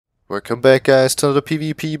Welcome back, guys, to another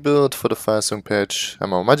PvP build for the Firesong patch.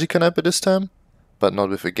 I'm on Magicka Nightblade this time, but not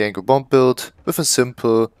with a Gango Bomb build, with a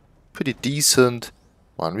simple, pretty decent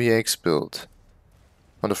 1vx build.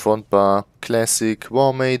 On the front bar, classic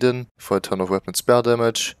War Maiden for a ton of weapon spell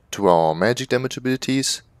damage to our magic damage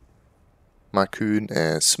abilities. Marcoon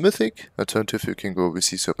as Mythic, alternative you can go with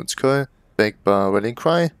Sea Serpent's Coil. Back bar Rallying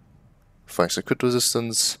Cry for extra crit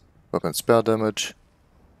resistance, weapon spell damage.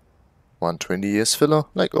 120 as filler,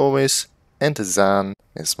 like always, and Zan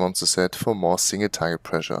as monster set for more single target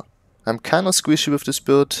pressure. I'm kinda squishy with this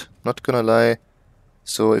build, not gonna lie,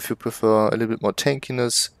 so if you prefer a little bit more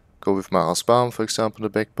tankiness, go with Mara's Balm for example in the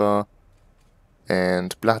back bar,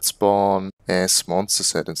 and Bloodspawn as monster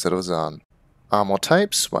set instead of Zan. Armor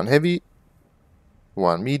types, 1 heavy,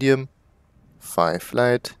 1 medium, 5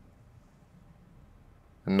 light,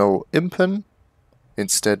 no impen,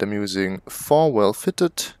 instead I'm using 4 well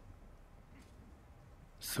fitted,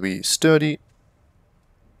 3 sturdy,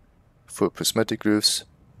 4 prismatic glyphs,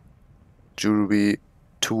 jewelry,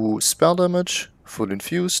 2 spell damage, full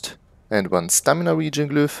infused, and 1 stamina regen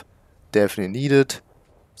glyph, definitely needed,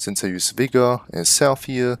 since I use vigor as self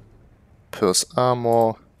heal, purse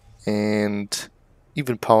armor, and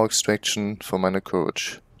even power extraction for minor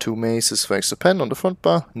courage. 2 maces for extra pen on the front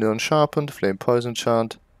bar, Nirn sharpened, flame poison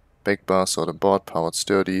chant, back bar sword and board powered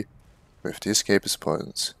sturdy, with the escapist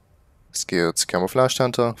poisons. Skills Camouflage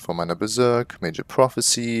Hunter for minor berserk, major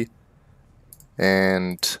prophecy,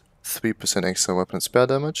 and 3% extra weapon spell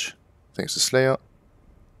damage, thanks to Slayer.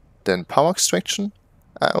 Then power extraction,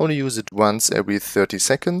 I only use it once every 30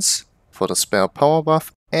 seconds for the spell power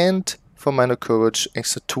buff, and for minor courage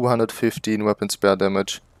extra 215 weapon spell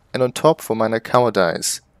damage, and on top for minor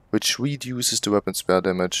cowardice, which reduces the weapon spell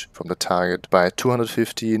damage from the target by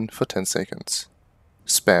 215 for 10 seconds.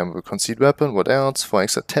 Spam will concede weapon, what else, for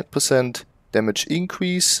extra 10% damage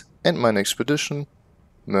increase and minor expedition,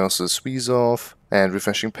 Merciless Resolve and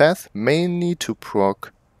Refreshing Path, mainly to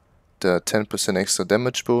proc the 10% extra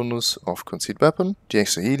damage bonus of concede weapon, the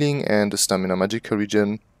extra healing and the stamina Magicka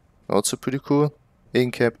regen, also pretty cool.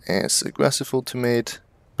 Ingame as aggressive ultimate,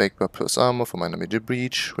 Backbar plus armor for minor major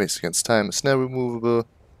breach, race against time is now removable,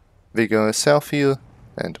 Vigor as self heal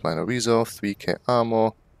and minor resolve, 3k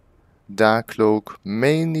armor, Dark Cloak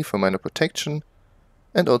mainly for minor protection,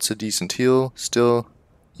 and also decent heal still,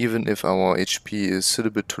 even if our HP is a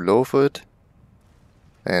little bit too low for it.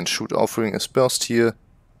 And Shoot Offering as burst heal,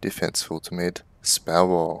 defensive ultimate, Spell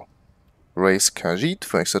Wall. Raise Khajiit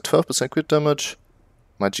for extra 12% crit damage,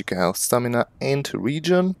 Magicka health, stamina and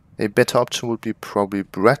regen. A better option would be probably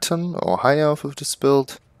Breton or higher with this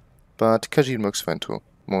build, but Khajiit works fine too.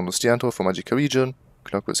 Monus Diantro for Magicka regen,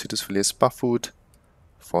 Clockwork Cities Filius buff food,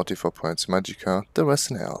 44 points Magicka, the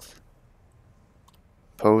rest in health.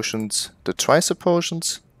 Potions, the Tricep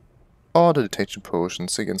potions, or the detection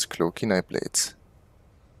potions against Cloaky Nightblades.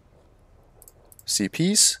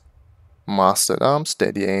 CPs, Master at Arms,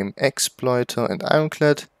 Steady Aim, Exploiter and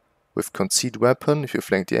Ironclad. With Concede Weapon, if you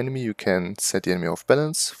flank the enemy you can set the enemy off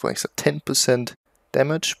balance for extra 10%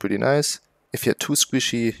 damage, pretty nice. If you're too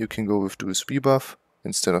squishy you can go with Duel's Rebuff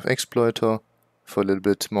instead of Exploiter for a little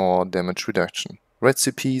bit more damage reduction. Red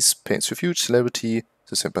CPs, Pain's Refuge, Celebrity,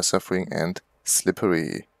 The Simple Suffering and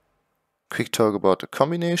Slippery. Quick talk about the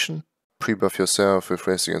combination. Pre-buff yourself with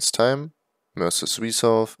Race Against Time, Merciless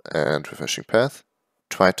Resolve and Refreshing Path.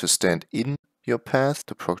 Try to stand in your path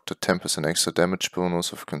to proc the 10% extra damage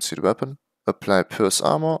bonus of Concede Weapon. Apply Purse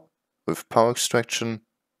Armor with Power Extraction.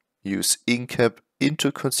 Use Incap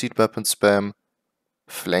into Concede Weapon spam.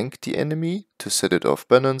 Flank the enemy to set it off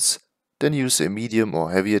balance. Then use a medium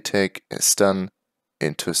or heavy attack as stun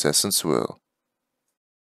into Assassin's Will.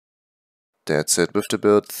 That's it with the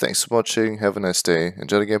build. Thanks for watching, have a nice day,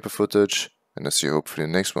 enjoy the gameplay footage, and I'll see you hopefully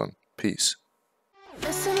in the next one. Peace.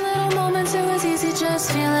 Missing little moments, it was easy just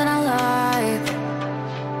feeling alive.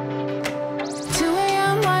 2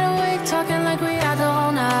 AM wide awake, talking like we had the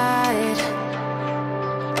whole night.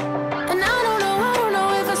 And I don't know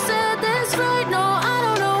if I said this right. No, I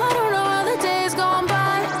don't know how the days gone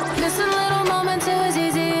by. Missing little moments, it was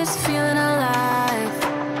easy just feeling alive.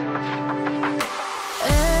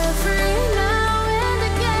 Every now and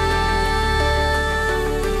again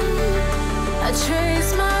I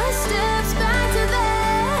trace my steps back to then.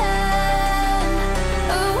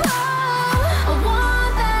 Oh,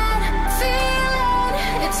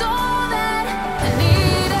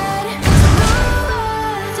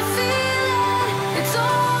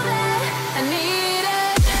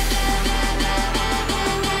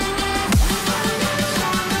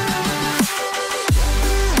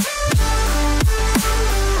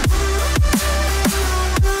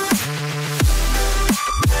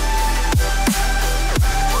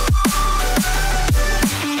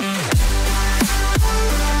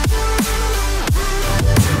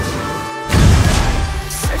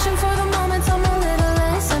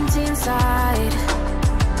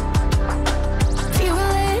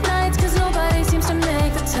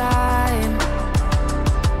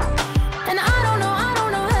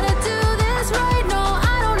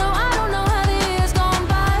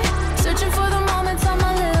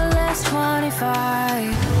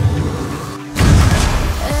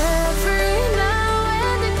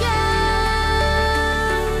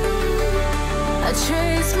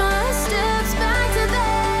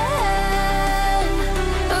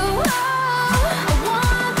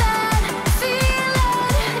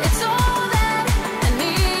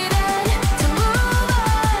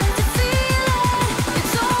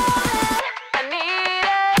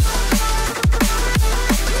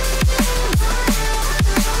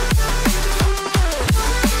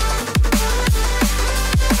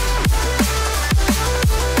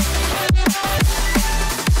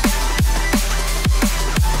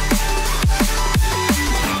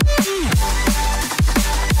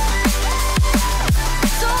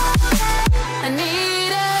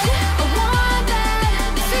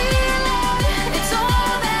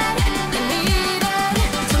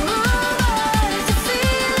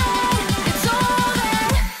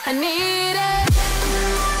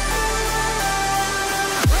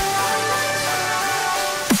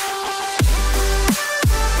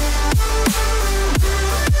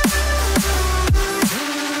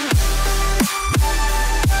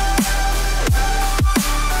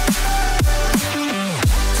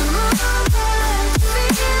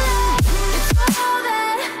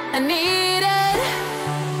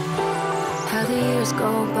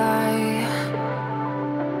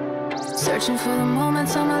 Searching for the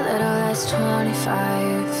moments I'm a little less 25.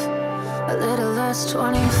 A little less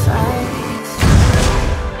 25.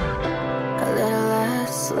 A little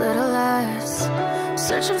less, a little less.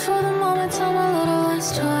 Searching for the moments I'm a little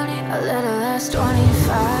less 20. A little less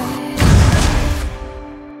 25.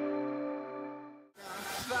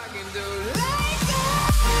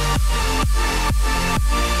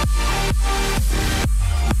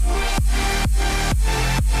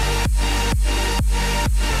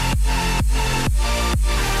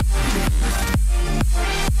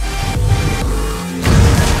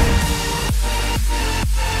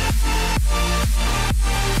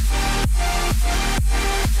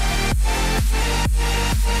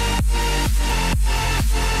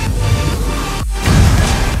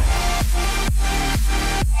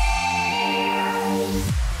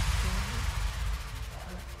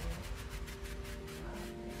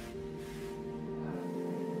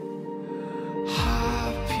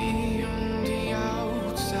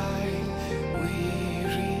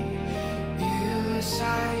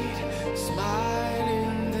 Smiling